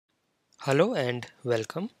Hello and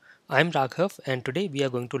welcome. I'm Raghav and today we are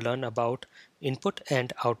going to learn about input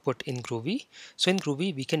and output in Groovy. So in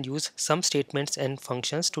Groovy we can use some statements and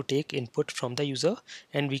functions to take input from the user,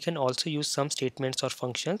 and we can also use some statements or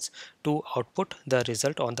functions to output the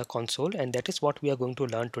result on the console, and that is what we are going to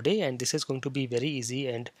learn today, and this is going to be very easy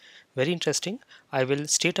and very interesting. I will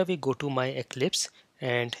straight away go to my Eclipse,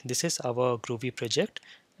 and this is our Groovy project,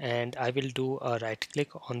 and I will do a right click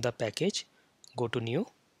on the package, go to new,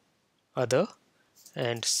 other,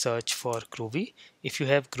 and search for Groovy. If you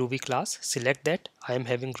have Groovy class, select that. I am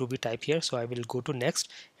having Groovy type here, so I will go to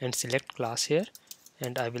next and select class here,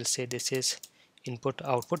 and I will say this is input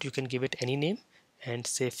output. You can give it any name and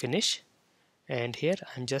say finish. And here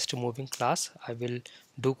I'm just removing class. I will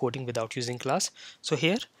do coding without using class. So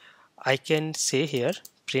here I can say here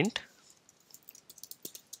print,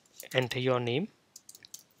 enter your name,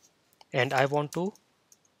 and I want to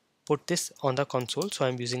put this on the console, so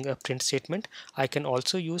I'm using a print statement. I can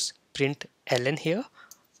also use println here.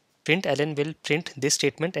 Println will print this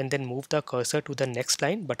statement and then move the cursor to the next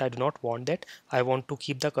line, but I do not want that. I want to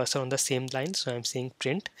keep the cursor on the same line, so I'm saying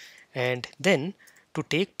print. And then to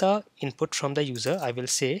take the input from the user, I will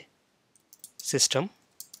say system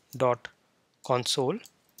dot console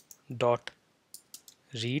dot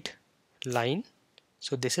read line.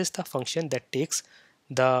 So this is the function that takes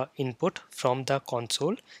the input from the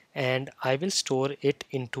console, and I will store it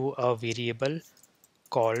into a variable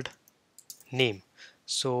called name.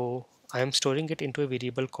 So I am storing it into a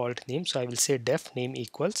variable called name. So I will say def name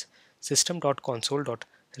equals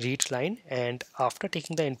system.console.readLine, and after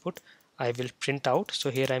taking the input I will print out.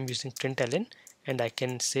 So here I am using println, and I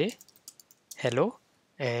can say hello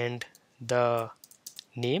and the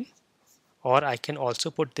name, or I can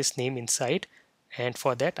also put this name inside, and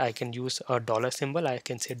for that I can use a dollar symbol. I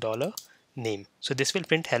can say dollar name. So this will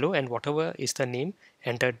print hello and whatever is the name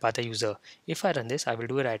entered by the user. If I run this, I will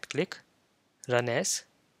do a right click, run as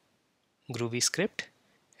Groovy script,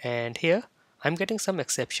 and here I'm getting some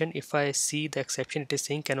exception. If I see the exception, it is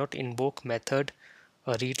saying cannot invoke method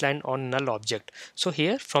readline on null object. So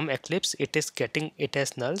here from Eclipse it is getting it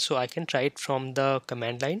as null, so I can try it from the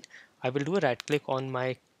command line. I will do a right click on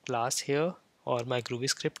my class here or my Groovy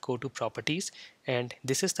script, go to properties, and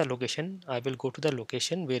this is the location. I will go to the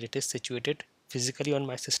location where it is situated physically on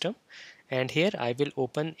my system, and here I will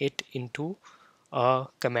open it into a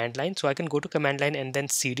command line. So I can go to command line and then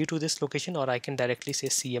cd to this location, or I can directly say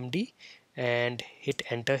cmd and hit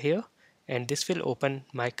enter here, and this will open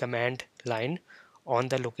my command line on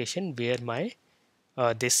the location where my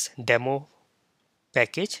this demo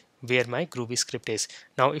package, where my Groovy script is.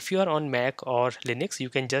 Now if you are on Mac or Linux, you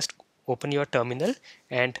can just open your terminal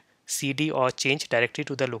and cd or change directly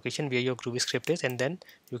to the location where your Groovy script is, and then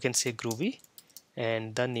you can say Groovy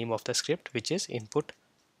and the name of the script, which is input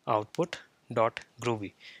output dot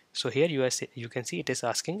groovy. So here you can see it is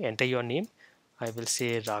asking enter your name. I will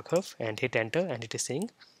say Raghav and hit enter, and it is saying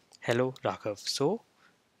hello Raghav. So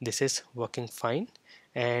this is working fine.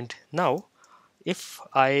 And now if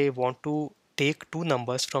I want to take two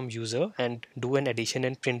numbers from user and do an addition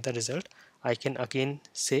and print the result, I can again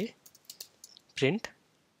say print.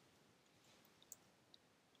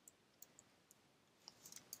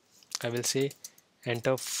 I will say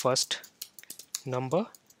enter first number,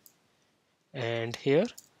 and here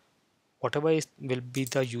whatever will be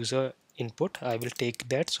the user input, I will take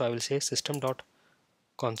that. So I will say system dot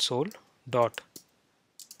console dot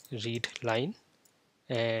read line,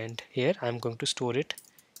 and here I'm going to store it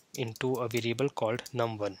into a variable called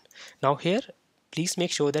num1. Now here please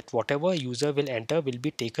make sure that whatever user will enter will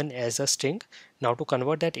be taken as a string. Now to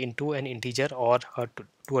convert that into an integer or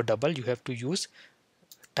to a double, you have to use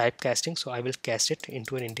typecasting. So I will cast it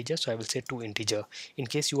into an integer, so I will say to integer. In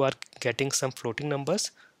case you are getting some floating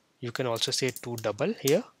numbers, you can also say to double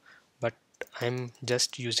here, but I'm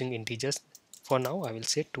just using integers for now. I will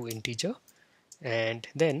say to integer, and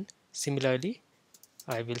then similarly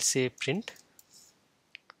I will say print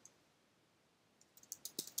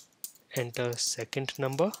enter second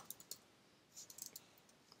number,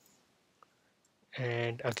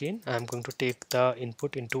 and again I'm going to take the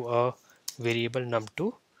input into a variable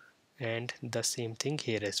num2, and the same thing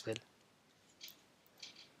here as well.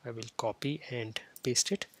 I will copy and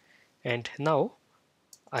paste it, and now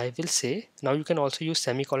I will say, now you can also use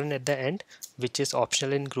semicolon at the end, which is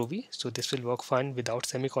optional in Groovy, so this will work fine without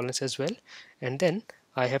semicolons as well. And then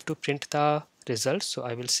I have to print the results, so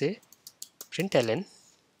I will say println,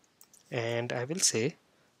 and I will say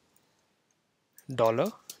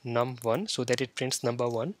dollar num1, so that it prints number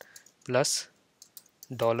 1 plus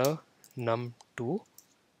dollar num2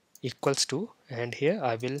 equals to, and here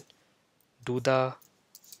I will do the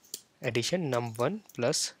addition num1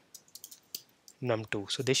 plus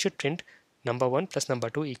num2. So this should print number 1 plus number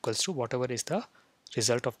 2 equals to whatever is the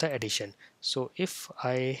result of the addition. So if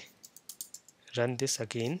I run this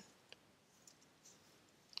again,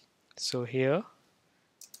 so here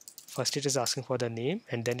first it is asking for the name,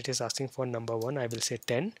 and then it is asking for number 1, I will say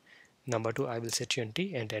 10, number 2 I will say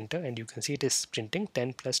 20, and enter, and you can see it is printing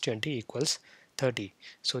 10 plus 20 equals 30.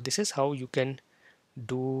 So this is how you can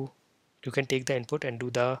take the input and do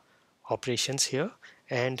the operations here.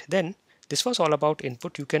 And then this was all about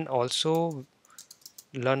input. You can also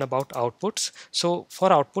learn about outputs. So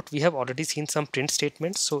for output, we have already seen some print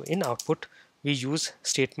statements. So in output, we use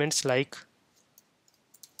statements like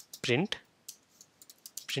print,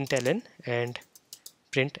 println, and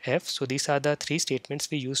printf. So these are the three statements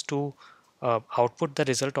we use to output the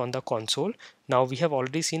result on the console. Now we have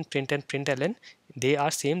already seen print and println. They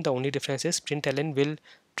are same. The only difference is println will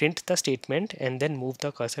print the statement and then move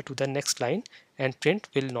the cursor to the next line, and print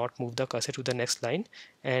will not move the cursor to the next line.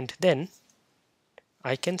 And then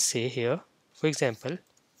I can say here, for example,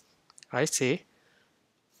 I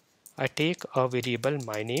take a variable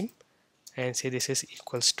my name and say this is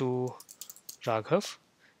equals to Raghav,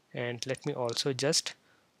 and let me also just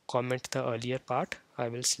comment the earlier part. I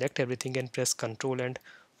will select everything and press Ctrl and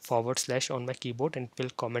 / on my keyboard, and it will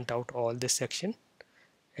comment out all this section.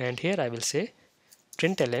 And here I will say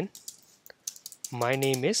println my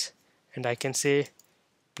name is, and I can say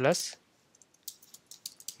plus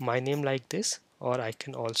my name like this, or I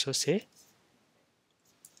can also say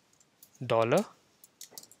dollar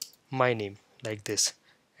my name like this.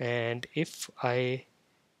 And if I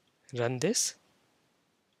run this,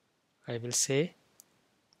 I will say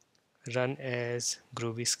run as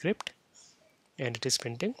Groovy script, and it is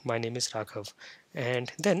printing my name is Raghav.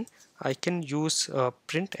 And then I can use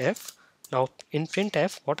printf. Now in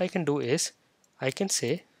printf, what I can do is I can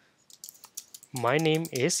say my name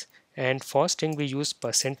is, and for string we use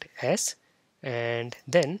 %s, and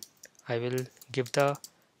then I will give the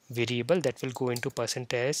variable that will go into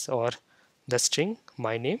 %s or the string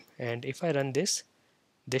my name. And if I run this,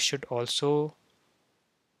 this should also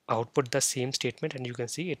output the same statement, and you can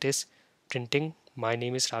see it is printing my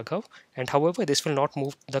name is Raghav. And however, this will not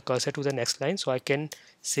move the cursor to the next line, so I can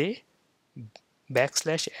say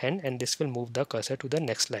 \n, and this will move the cursor to the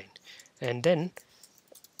next line. And then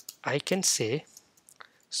I can say,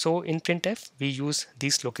 so in printf we use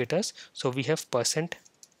these locators. So we have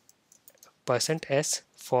 %s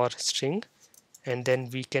for string, and then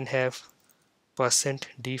we can have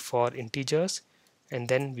 %d for integers, and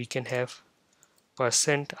then we can have I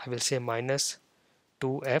will say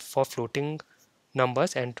 -2f for floating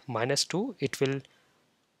numbers, and -2 it will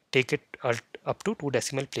take it up to 2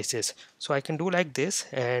 decimal places. So I can do like this,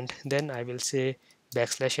 and then I will say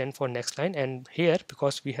 \n for next line. And here,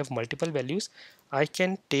 because we have multiple values, I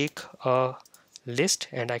can take a list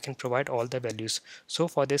and I can provide all the values. So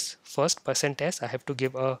for this first %s, I have to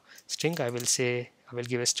give a string. I will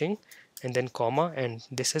give a string and then comma, and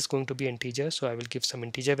this is going to be integer, so I will give some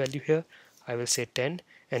integer value here. I will say 10,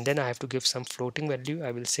 and then I have to give some floating value.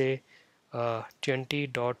 I will say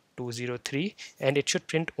 20.203, and it should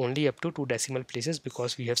print only up to 2 decimal places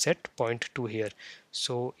because we have set 0.2 here.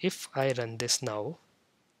 So if I run this now,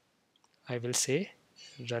 I will say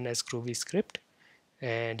run as Groovy script,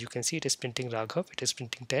 and you can see it is printing Raghav, it is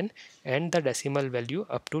printing 10, and the decimal value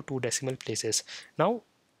up to 2 decimal places. Now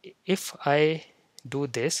if I do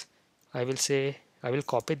this, I will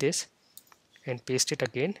copy this and paste it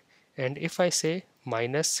again, and if I say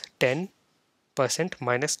 -10%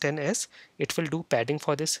 -10s, it will do padding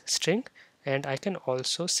for this string. And I can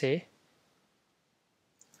also say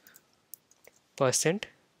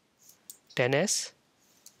 %10s.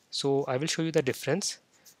 So I will show you the difference.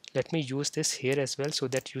 Let me use this here as well so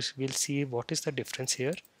that you will see what is the difference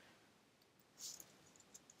here.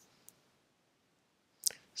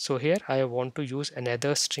 So here I want to use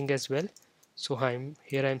another string as well. So I'm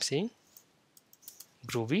saying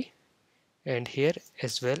Groovy, and here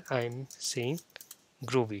as well I'm saying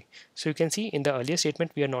Groovy. So you can see in the earlier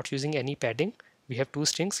statement we are not using any padding. We have 2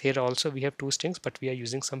 strings. Here also we have 2 strings, but we are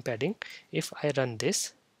using some padding. If I run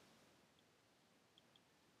this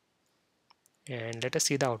and let us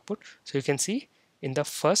see the output. So you can see in the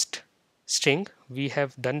first string we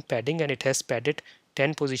have done padding, and it has padded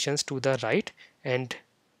 10 positions to the right, and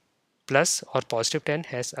plus or +10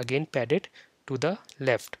 has again padded to the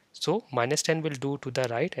left. So -10 will do to the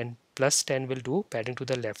right, and +10 will do padding to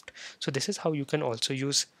the left. So this is how you can also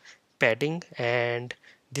use padding, and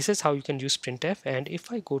this is how you can use printf. And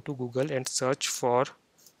if I go to Google and search for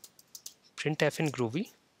printf in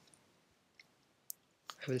Groovy,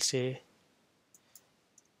 I will say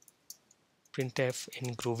printf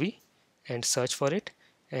in Groovy and search for it,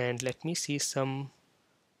 and let me see some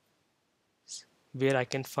where I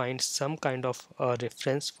can find some kind of a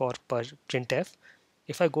reference for printf.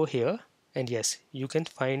 If I go here, and yes, you can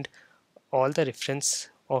find all the reference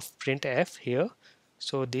of printf here.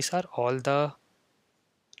 So these are all the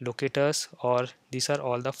locators, or these are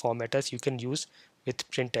all the formatters you can use with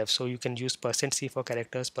printf. So you can use %c for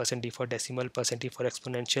characters, %d for decimal, %t for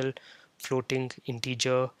exponential, floating,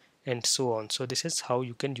 integer, and so on. So this is how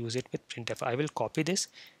you can use it with printf. I will copy this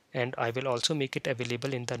and I will also make it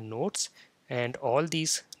available in the notes, and all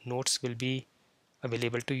these notes will be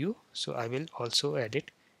available to you. So I will also add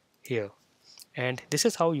it here. And this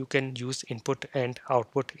is how you can use input and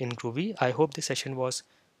output in Groovy. I hope this session was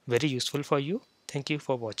very useful for you. Thank you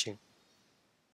for watching.